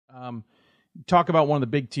Talk about one of the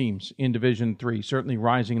big teams in Division III, certainly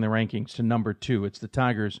rising in the rankings to number 2. It's the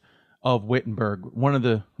Tigers of Wittenberg, one of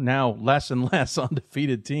the now less and less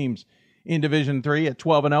undefeated teams in Division III at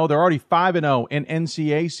 12-0. They're already 5-0 in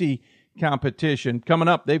NCAC competition. Coming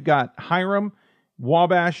up, they've got Hiram,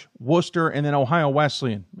 Wabash, Worcester, and then Ohio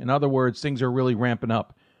Wesleyan. In other words, things are really ramping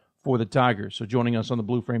up for the Tigers. So joining us on the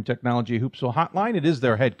Blue Frame Technology Hoopsville Hotline, it is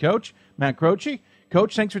their head coach, Matt Croci.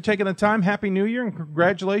 Coach, thanks for taking the time. Happy New Year, and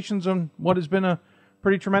congratulations on what has been a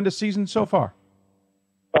pretty tremendous season so far.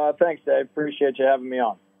 Thanks, Dave. Appreciate you having me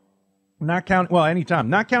on. Anytime.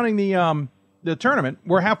 Not counting the tournament,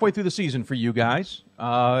 we're halfway through the season for you guys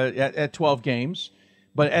at 12 games.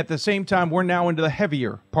 But at the same time, we're now into the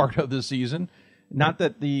heavier part of the season. Not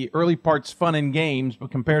that the early part's fun and games,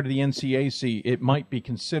 but compared to the NCAC, it might be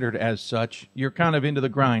considered as such. You're kind of into the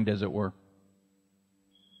grind, as it were.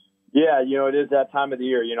 Yeah, it is that time of the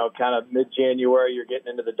year, kind of mid-January, you're getting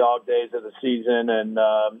into the dog days of the season, and,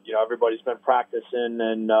 everybody's been practicing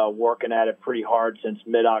and working at it pretty hard since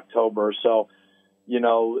mid-October. So,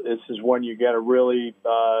 this is when you got to really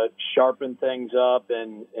sharpen things up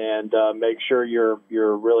and make sure you're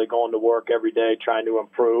really going to work every day trying to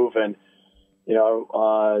improve. And,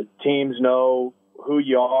 teams know who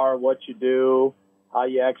you are, what you do, how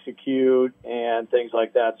you execute, and things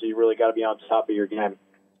like that. So you really got to be on top of your game.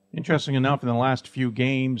 Interesting enough, in the last few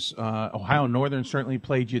games, Ohio Northern certainly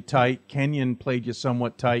played you tight. Kenyon played you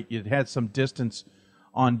somewhat tight. You had some distance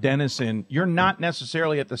on Denison. You're not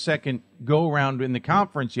necessarily at the second go-around in the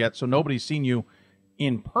conference yet, so nobody's seen you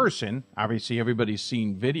in person. Obviously, everybody's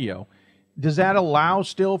seen video. Does that allow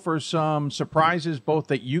still for some surprises, both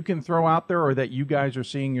that you can throw out there or that you guys are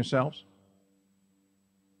seeing yourselves?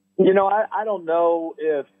 I don't know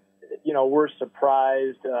if, we're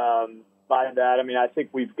surprised by that. I mean, I think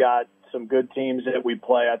we've got some good teams that we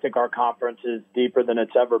play. I think our conference is deeper than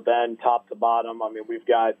it's ever been, top to bottom. I mean, we've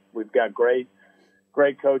got great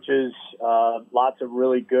coaches, lots of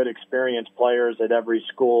really good experienced players at every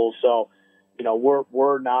school. So,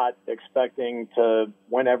 we're not expecting to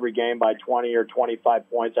win every game by 20 or 25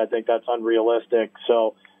 points. I think that's unrealistic.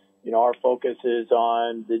 So, our focus is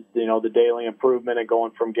on the daily improvement and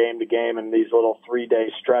going from game to game in these little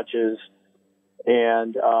 3-day stretches.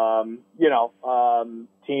 And,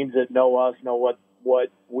 teams that know us know what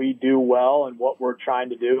we do well and what we're trying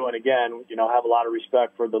to do. And again, have a lot of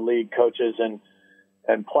respect for the league coaches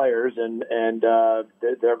and players, and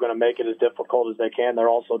they're going to make it as difficult as they can. They're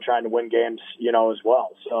also trying to win games, as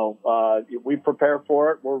well. So, we prepare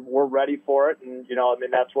for it. We're ready for it. And,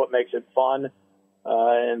 that's what makes it fun,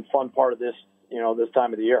 and fun part of this, this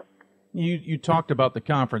time of the year. You talked about the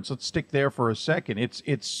conference. Let's stick there for a second.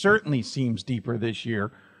 It certainly seems deeper this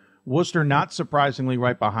year. Worcester, not surprisingly,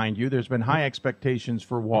 right behind you. There's been high expectations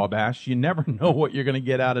for Wabash. You never know what you're going to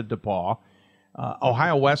get out of DePaul.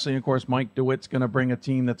 Ohio Wesleyan, of course, Mike DeWitt's going to bring a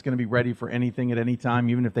team that's going to be ready for anything at any time,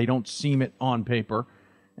 even if they don't seem it on paper.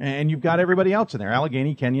 And you've got everybody else in there,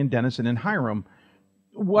 Allegheny, Kenyon, Denison, and Hiram.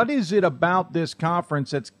 What is it about this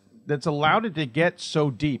conference that's allowed it to get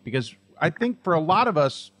so deep? Because I think for a lot of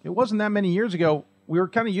us, it wasn't that many years ago, we were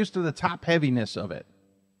kind of used to the top heaviness of it.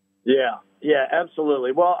 Yeah,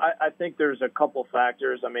 absolutely. Well, I think there's a couple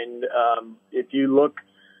factors. I mean, if you look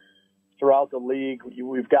throughout the league,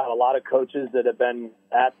 we've got a lot of coaches that have been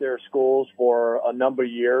at their schools for a number of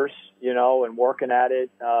years, and working at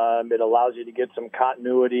it. It allows you to get some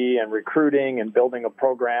continuity and recruiting and building a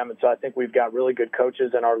program. And so I think we've got really good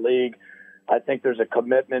coaches in our league. I think there's a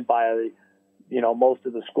commitment by most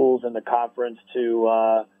of the schools in the conference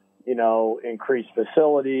to, increase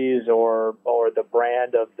facilities or the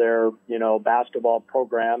brand of their, basketball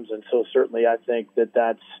programs. And so certainly I think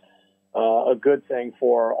that's a good thing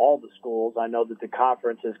for all the schools. I know that the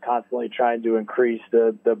conference is constantly trying to increase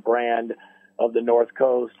the brand of the North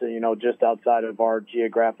Coast, just outside of our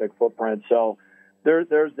geographic footprint. So there's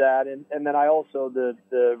that. And then I also,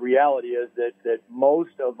 the reality is that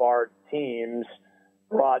most of our teams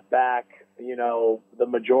brought back, the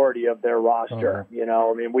majority of their roster.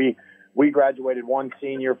 We graduated one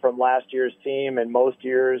senior from last year's team, and most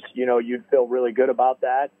years, you'd feel really good about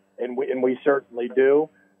that. And we certainly do.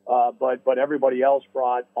 But everybody else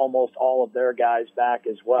brought almost all of their guys back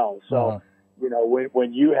as well. So,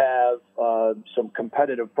 when you have some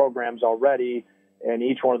competitive programs already, and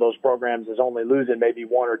each one of those programs is only losing maybe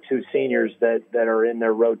one or two seniors that are in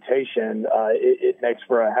their rotation, it makes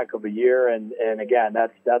for a heck of a year. And again,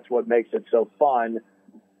 that's what makes it so fun,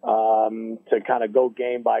 to kind of go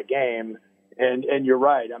game by game. And you're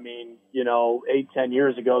right. I mean, 8-10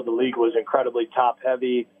 years ago, the league was incredibly top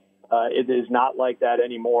heavy. It is not like that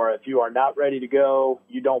anymore. If you are not ready to go,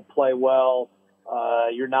 you don't play well,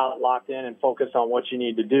 you're not locked in and focused on what you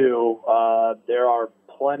need to do, there are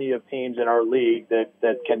plenty of teams in our league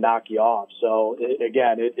that can knock you off. So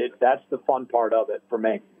that's the fun part of it for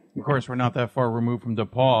me. Of course, we're not that far removed from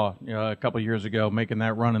DePaul a couple of years ago, making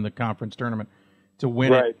that run in the conference tournament to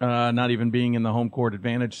win it, not even being in the home court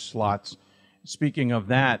advantage slots. Speaking of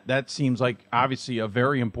that, that seems like obviously a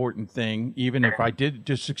very important thing, even if I did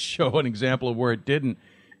just show an example of where it didn't.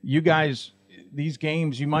 You guys, these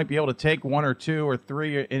games, you might be able to take one or two or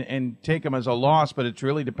three and take them as a loss, but it's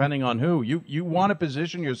really depending on who. You want to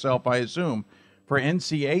position yourself, I assume, for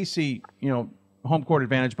NCAC, home court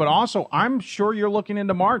advantage. But also, I'm sure you're looking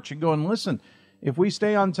into March and going, listen, if we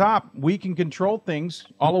stay on top, we can control things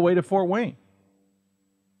all the way to Fort Wayne.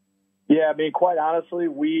 Yeah, I mean, quite honestly,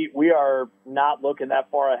 we are not looking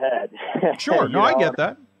that far ahead. Sure, I get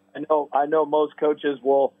that. I know most coaches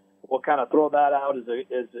will kind of throw that out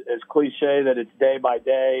as cliche that it's day by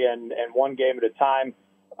day and one game at a time.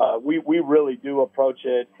 We really do approach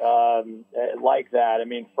it like that. I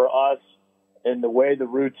mean, for us, in the way the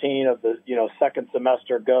routine of the second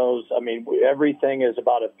semester goes, I mean, everything is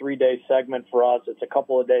about a 3-day segment for us. It's a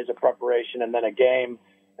couple of days of preparation and then a game,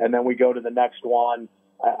 and then we go to the next one.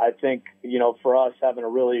 I think, for us having a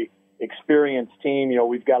really experienced team,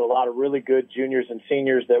 we've got a lot of really good juniors and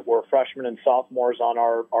seniors that were freshmen and sophomores on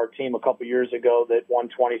our team a couple years ago that won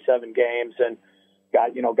 27 games and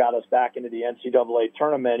got us back into the NCAA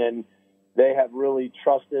tournament. And they have really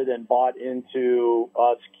trusted and bought into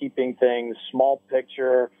us keeping things small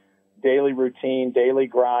picture, daily routine, daily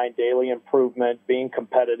grind, daily improvement, being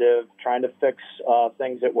competitive, trying to fix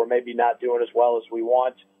things that we're maybe not doing as well as we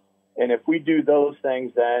want. And if we do those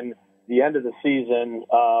things, then the end of the season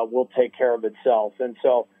will take care of itself. And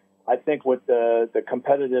so I think with the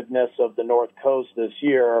competitiveness of the North Coast this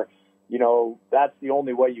year, that's the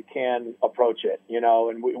only way you can approach it,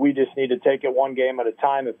 and we just need to take it one game at a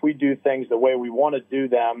time. If we do things the way we want to do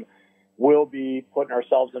them, we'll be putting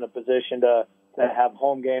ourselves in a position to have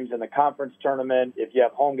home games in the conference tournament. If you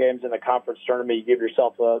have home games in the conference tournament, you give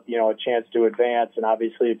yourself a chance to advance. And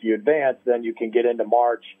obviously if you advance, then you can get into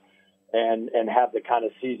March and have the kind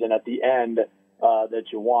of season at the end that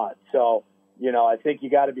you want. So, I think you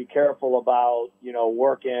got to be careful about,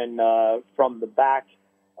 working from the back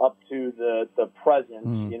up to the present,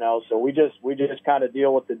 so we just kind of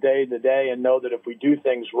deal with the day to day and know that if we do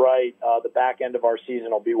things right, the back end of our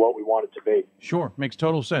season will be what we want it to be. Sure. Makes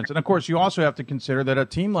total sense. And of course, you also have to consider that a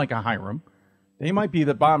team like a Hiram, they might be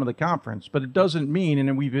the bottom of the conference, but it doesn't mean,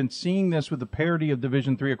 and we've been seeing this with the parity of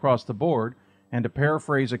Division III across the board, and to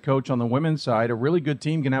paraphrase a coach on the women's side, a really good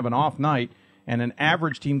team can have an off night, and an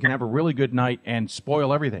average team can have a really good night and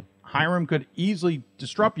spoil everything. Hiram could easily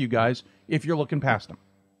disrupt you guys if you're looking past them.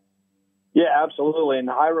 Yeah, absolutely. And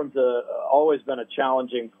Hiram's always been a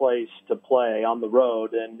challenging place to play on the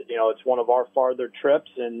road. And, it's one of our farther trips,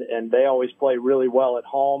 and they always play really well at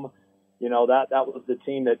home. That was the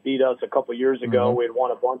team that beat us a couple years ago. Mm-hmm. We had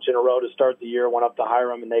won a bunch in a row to start the year, went up to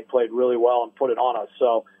Hiram, and they played really well and put it on us.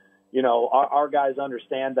 So, our guys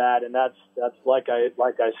understand that, and that's like I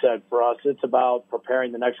said, for us, it's about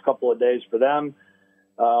preparing the next couple of days for them.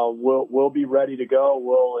 We'll be ready to go.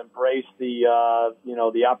 We'll embrace the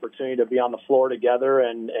opportunity to be on the floor together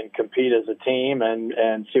and compete as a team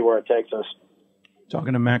and see where it takes us.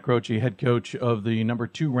 Talking to Matt Croci, head coach of the number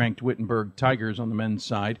 2 ranked Wittenberg Tigers on the men's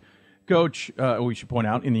side. Coach, we should point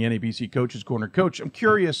out in the NABC Coaches Corner. Coach, I'm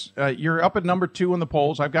curious, you're up at number 2 in the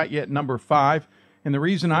polls. I've got you at number 5. And the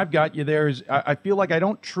reason I've got you there is I feel like I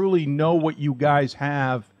don't truly know what you guys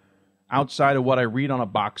have outside of what I read on a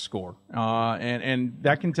box score. And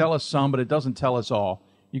that can tell us some, but it doesn't tell us all.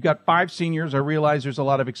 You've got 5 seniors. I realize there's a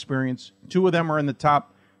lot of experience. 2 of them are in the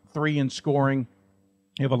top 3 in scoring.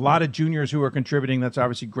 You have a lot of juniors who are contributing. That's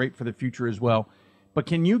obviously great for the future as well. But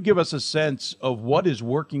can you give us a sense of what is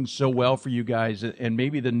working so well for you guys and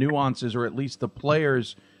maybe the nuances or at least the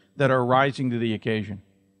players that are rising to the occasion?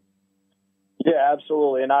 Yeah,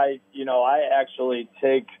 absolutely. And I actually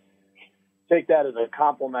take that as a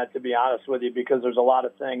compliment, to be honest with you, because there's a lot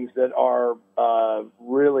of things that are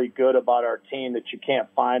really good about our team that you can't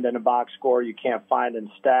find in a box score, you can't find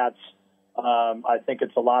in stats. I think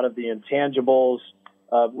it's a lot of the intangibles.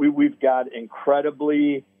 We've got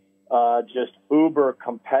incredibly just uber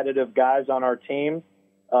competitive guys on our team.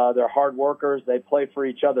 They're hard workers. They play for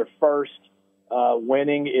each other first.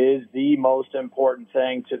 Winning is the most important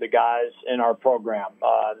thing to the guys in our program.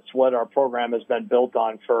 It's what our program has been built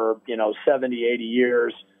on for, 70, 80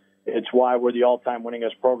 years. It's why we're the all-time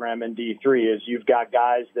winningest program in D3 is you've got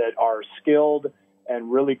guys that are skilled and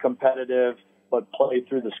really competitive, but play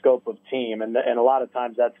through the scope of team. And a lot of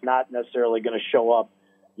times that's not necessarily going to show up,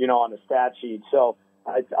 on the stat sheet. So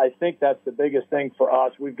I think that's the biggest thing for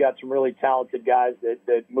us. We've got some really talented guys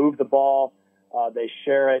that move the ball. They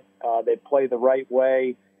share it. They play the right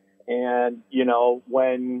way. And,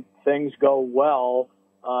 when things go well,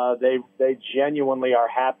 they genuinely are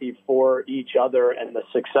happy for each other and the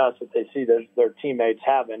success that they see their teammates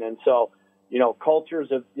having. And so, cultures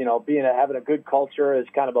of, having a good culture is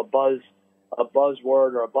kind of a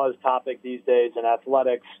buzzword or a buzz topic these days in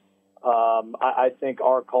athletics. I think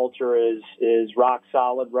our culture is rock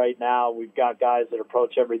solid right now. We've got guys that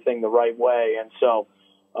approach everything the right way. And so,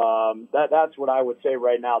 that's what I would say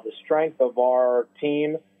right now. The strength of our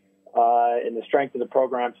team, and the strength of the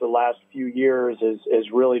program for the last few years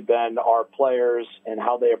has really been our players and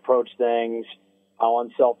how they approach things, how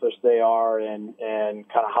unselfish they are, and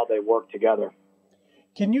kind of how they work together.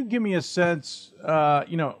 Can you give me a sense,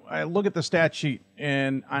 I look at the stat sheet,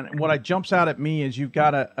 and what jumps out at me is you've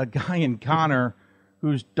got a guy in Connor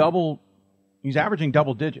who's he's averaging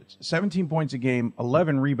double digits, 17 points a game,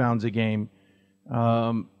 11 rebounds a game.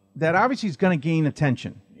 That obviously is going to gain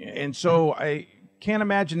attention. And so I can't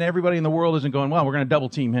imagine everybody in the world isn't going, well, we're going to double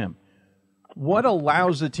team him. What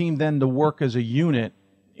allows the team then to work as a unit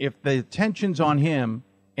if the attention's on him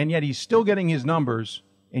and yet he's still getting his numbers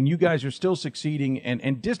and you guys are still succeeding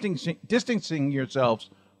and distancing yourselves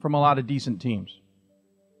from a lot of decent teams?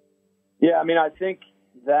 Yeah, I think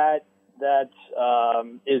that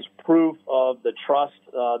is proof of the trust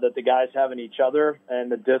that the guys have in each other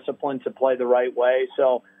and the discipline to play the right way.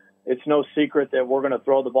 So it's no secret that we're going to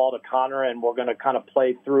throw the ball to Connor and we're going to kind of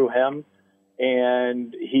play through him.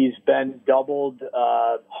 And he's been doubled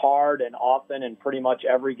hard and often in pretty much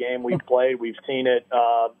every game we've played. We've seen it,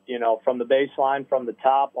 from the baseline, from the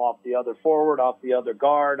top, off the other forward, off the other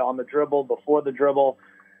guard, on the dribble, before the dribble.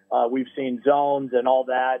 We've seen zones and all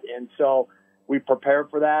that. And so we prepare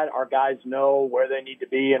for that. Our guys know where they need to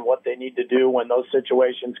be and what they need to do when those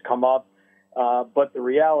situations come up. But the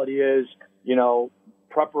reality is,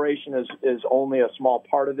 preparation is only a small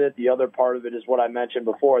part of it. The other part of it is what I mentioned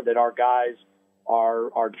before, that our guys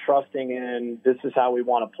are trusting in this is how we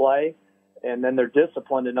want to play. And then they're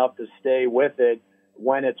disciplined enough to stay with it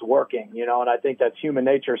when it's working, and I think that's human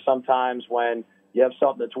nature sometimes when you have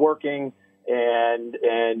something that's working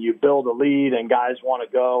and you build a lead and guys want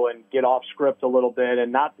to go and get off script a little bit,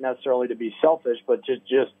 and not necessarily to be selfish, but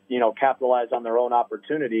just capitalize on their own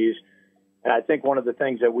opportunities. And I think one of the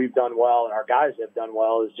things that we've done well and our guys have done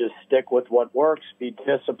well is just stick with what works, be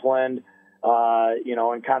disciplined,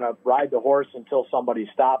 and kind of ride the horse until somebody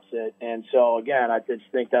stops it. And so, again, I just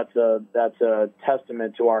think that's a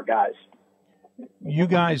testament to our guys. You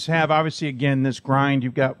guys have, obviously, again, this grind.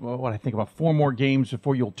 You've got, I think about 4 more games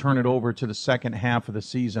before you'll turn it over to the second half of the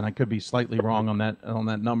season. I could be slightly wrong on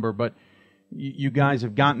that number, but you guys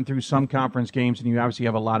have gotten through some conference games, and you obviously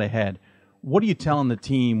have a lot ahead. What are you telling the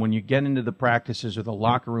team when you get into the practices or the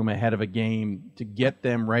locker room ahead of a game to get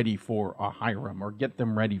them ready for a Hiram or get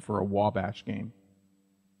them ready for a Wabash game?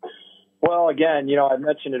 Well, again, I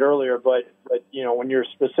mentioned it earlier, but when you're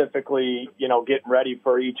specifically, getting ready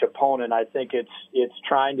for each opponent, I think it's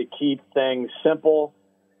trying to keep things simple.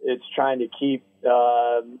 It's trying to keep,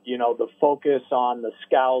 the focus on the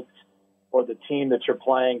scouts or the team that you're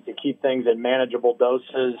playing to keep things in manageable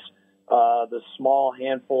doses. The small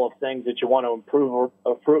handful of things that you want to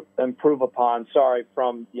improve upon,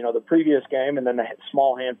 from, the previous game, and then the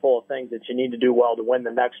small handful of things that you need to do well to win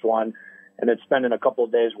the next one. And it's spending a couple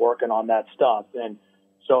of days working on that stuff. And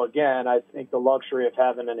so, again, I think the luxury of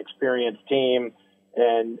having an experienced team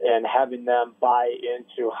and having them buy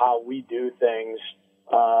into how we do things,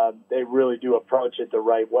 they really do approach it the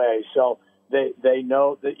right way. So they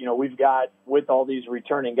know that, we've got, with all these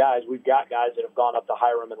returning guys, we've got guys that have gone up to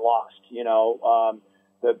Hiram and lost.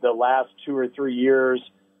 The last 2 or 3 years,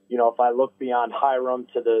 if I look beyond Hiram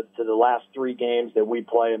to the last 3 games that we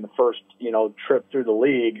play in the first, trip through the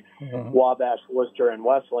league, Wabash, Worcester, and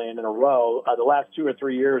Wesleyan in a row, the last 2 or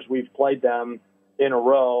 3 years we've played them in a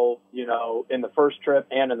row, in the first trip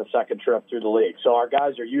and in the second trip through the league. So our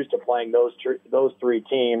guys are used to playing those 3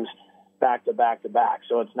 teams back to back to back.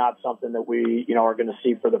 So it's not something that we, are going to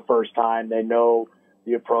see for the first time. They know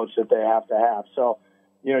the approach that they have to have. So,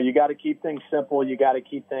 you got to keep things simple. You got to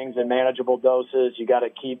keep things in manageable doses. You got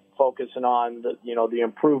to keep focusing on the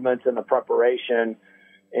improvements and the preparation.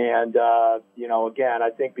 And, again,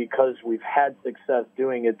 I think because we've had success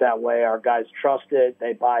doing it that way, our guys trust it,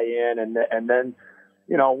 they buy in, and then,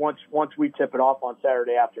 once we tip it off on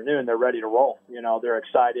Saturday afternoon, they're ready to roll. They're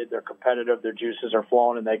excited, they're competitive, their juices are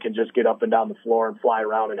flowing, and they can just get up and down the floor and fly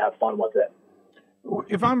around and have fun with it.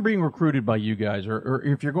 If I'm being recruited by you guys, or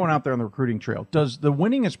if you're going out there on the recruiting trail, does the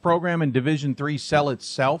winningest program in Division III sell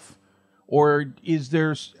itself? Or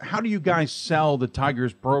how do you guys sell the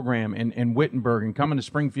Tigers program in Wittenberg and coming to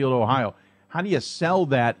Springfield, Ohio? How do you sell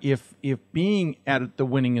that if being at the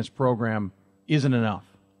winningest program isn't enough?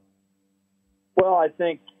 Well, I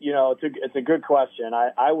think, it's a good question.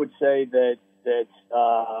 I would say that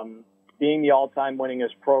being the all-time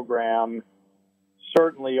winningest program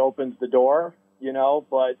certainly opens the door,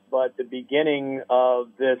 but the beginning of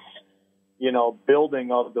this,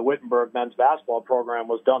 building of the Wittenberg men's basketball program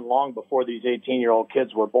was done long before these 18-year-old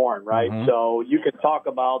kids were born, right? Mm-hmm. So you can talk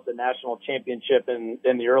about the national championship in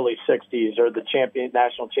the early 60s or the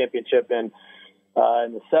national championship in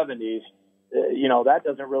the 70s. That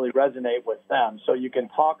doesn't really resonate with them. So you can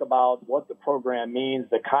talk about what the program means,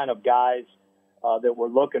 the kind of guys that we're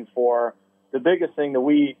looking for. The biggest thing that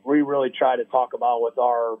we really try to talk about with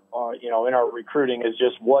our in our recruiting is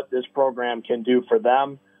just what this program can do for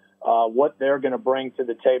them, what they're going to bring to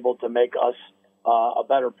the table to make us a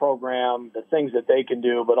better program, the things that they can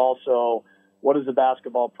do, but also what does the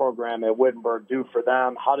basketball program at Wittenberg do for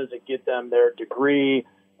them? How does it get them their degree,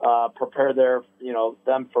 prepare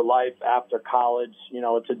them for life after college?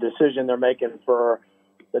 It's a decision they're making for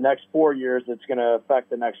the next 4 years that's going to affect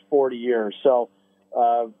the next 40 years. So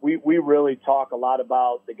we really talk a lot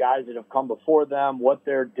about the guys that have come before them, what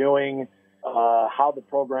they're doing, how the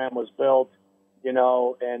program was built,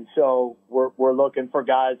 and so we're looking for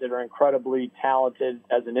guys that are incredibly talented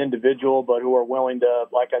as an individual, but who are willing to,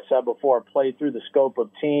 like I said before, play through the scope of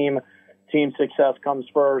team success comes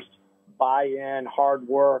first, buy-in, hard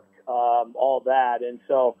work, all that. And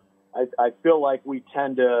so I feel like we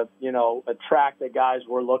tend to, attract the guys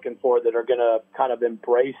we're looking for that are going to kind of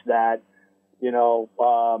embrace that.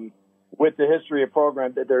 With the history of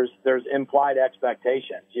program, there's implied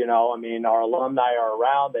expectations. Our alumni are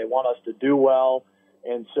around; they want us to do well,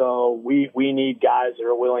 and so we need guys that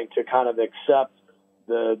are willing to kind of accept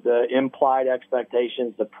the implied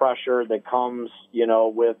expectations, the pressure that comes,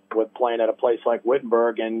 with playing at a place like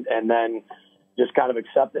Wittenberg, and then just kind of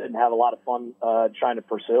accept it and have a lot of fun trying to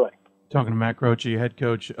pursue it. Talking to Matt Croci, head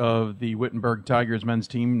coach of the Wittenberg Tigers men's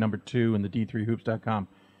team, number 2 in the D3Hoops.com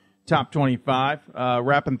Top 25.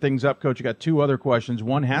 Wrapping things up, Coach, you got 2 other questions.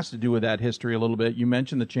 One has to do with that history a little bit. You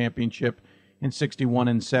mentioned the championship in 61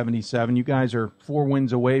 and 77. You guys are 4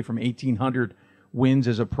 wins away from 1,800 wins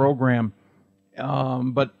as a program.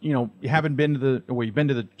 But, you haven't been to you've been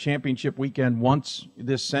to the championship weekend once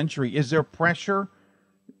this century. Is there pressure,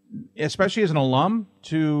 especially as an alum,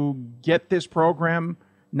 to get this program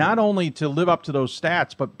not only to live up to those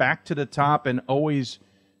stats, but back to the top and always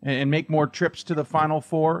and make more trips to the Final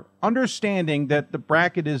Four, understanding that the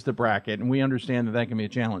bracket is the bracket, and we understand that can be a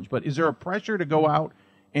challenge. But is there a pressure to go out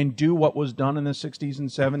and do what was done in the 60s and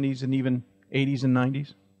 70s and even 80s and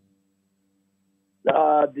 90s?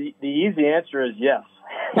 The easy answer is yes.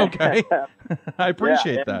 Okay. I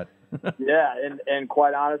appreciate that. Yeah, and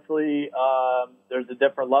quite honestly, there's a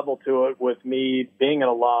different level to it with me being an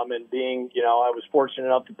alum and being, I was fortunate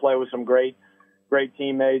enough to play with some great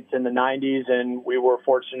teammates in the 90s, and we were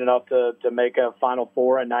fortunate enough to make a Final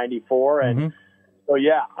Four in 94. And so,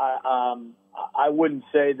 yeah, I wouldn't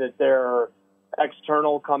say that they're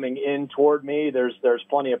external coming in toward me. There's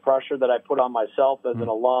plenty of pressure that I put on myself as an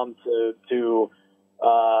alum to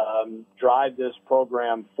drive this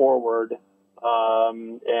program forward.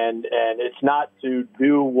 And it's not to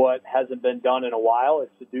do what hasn't been done in a while.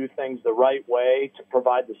 It's to do things the right way, to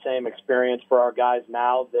provide the same experience for our guys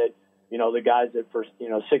now that, the guys that for,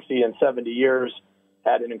 60 and 70 years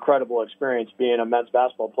had an incredible experience being a men's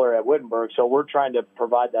basketball player at Wittenberg. So we're trying to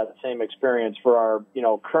provide that same experience for our,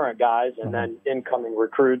 current guys and then incoming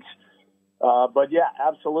recruits. But yeah,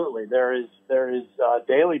 absolutely. There is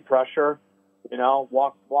daily pressure,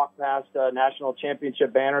 walk past national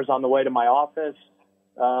championship banners on the way to my office,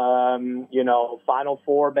 Final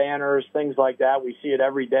Four banners, things like that. We see it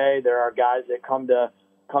every day. There are guys that come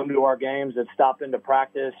to our games that stop into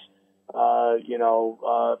practice.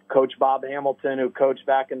 Coach Bob Hamilton, who coached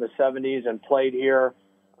back in the 70s and played here,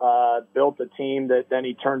 built a team that then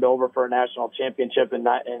he turned over for a national championship in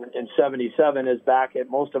 77, is back at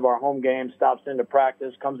most of our home games, stops into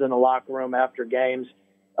practice, comes in the locker room after games.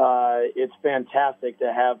 It's fantastic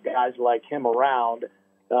to have guys like him around,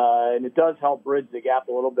 and it does help bridge the gap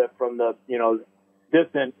a little bit from the,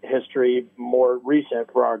 distant history, more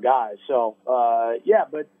recent for our guys. So,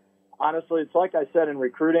 but honestly, it's like I said in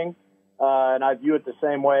recruiting, and I view it the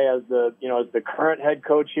same way as the current head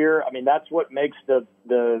coach here. I mean, that's what makes the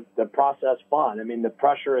process fun. I mean, the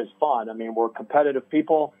pressure is fun. I mean, we're competitive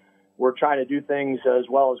people. We're trying to do things as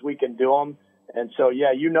well as we can do them. And so,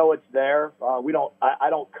 yeah, it's there. I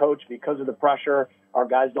don't coach because of the pressure. Our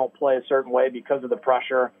guys don't play a certain way because of the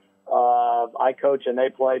pressure. I coach and they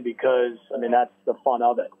play because, that's the fun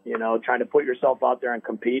of it, trying to put yourself out there and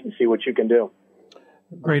compete and see what you can do.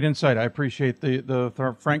 Great insight. I appreciate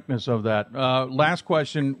the frankness of that. Last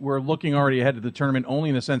question. We're looking already ahead to the tournament only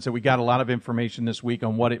in the sense that we got a lot of information this week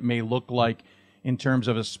on what it may look like in terms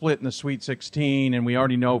of a split in the Sweet 16, and we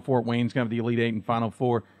already know Fort Wayne's going to have the Elite Eight and Final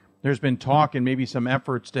Four. There's been talk and maybe some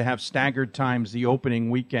efforts to have staggered times the opening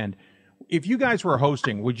weekend. If you guys were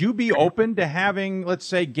hosting, would you be open to having, let's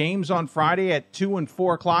say, games on Friday at 2 and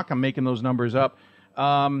 4 o'clock? I'm making those numbers up.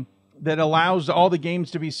 That allows all the games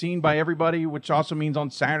to be seen by everybody, which also means on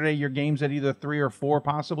Saturday your games at either 3 or 4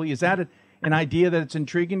 possibly. Is that an idea that it's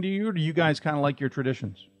intriguing to you, or do you guys kind of like your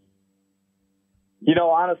traditions?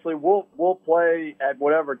 Honestly, we'll play at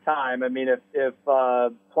whatever time. If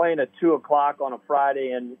playing at 2 o'clock on a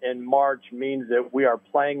Friday in March means that we are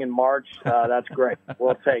playing in March, that's great.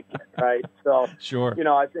 We'll take it, right? So, sure.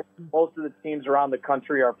 I think most of the teams around the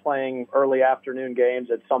country are playing early afternoon games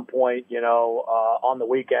at some point, on the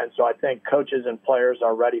weekend. So I think coaches and players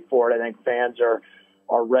are ready for it. I think fans are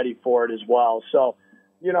ready for it as well. So,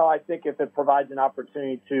 I think if it provides an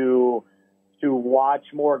opportunity to watch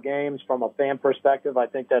more games from a fan perspective, I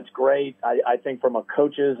think that's great. I think from a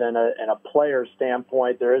coaches and a player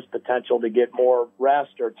standpoint, there is potential to get more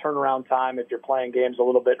rest or turnaround time if you're playing games a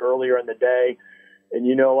little bit earlier in the day. And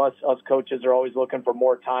us coaches are always looking for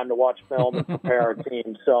more time to watch film and prepare our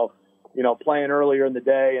team. So, playing earlier in the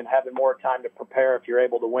day and having more time to prepare if you're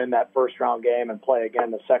able to win that first round game and play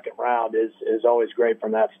again the second round is always great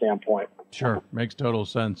from that standpoint. Sure. Makes total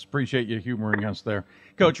sense. Appreciate you humoring us there.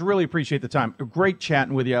 Coach, really appreciate the time. Great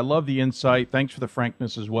chatting with you. I love the insight. Thanks for the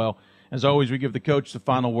frankness as well. As always, we give the coach the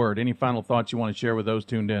final word. Any final thoughts you want to share with those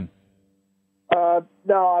tuned in?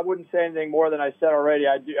 No, I wouldn't say anything more than I said already.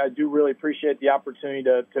 I do really appreciate the opportunity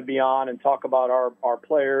to be on and talk about our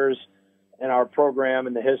players and our program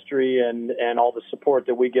and the history and all the support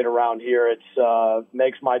that we get around here. It's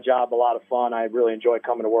makes my job a lot of fun. I really enjoy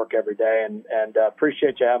coming to work every day and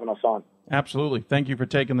appreciate you having us on. Absolutely. Thank you for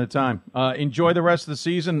taking the time. Enjoy the rest of the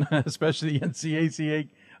season, especially the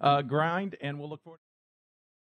NCAA grind, and we'll look forward to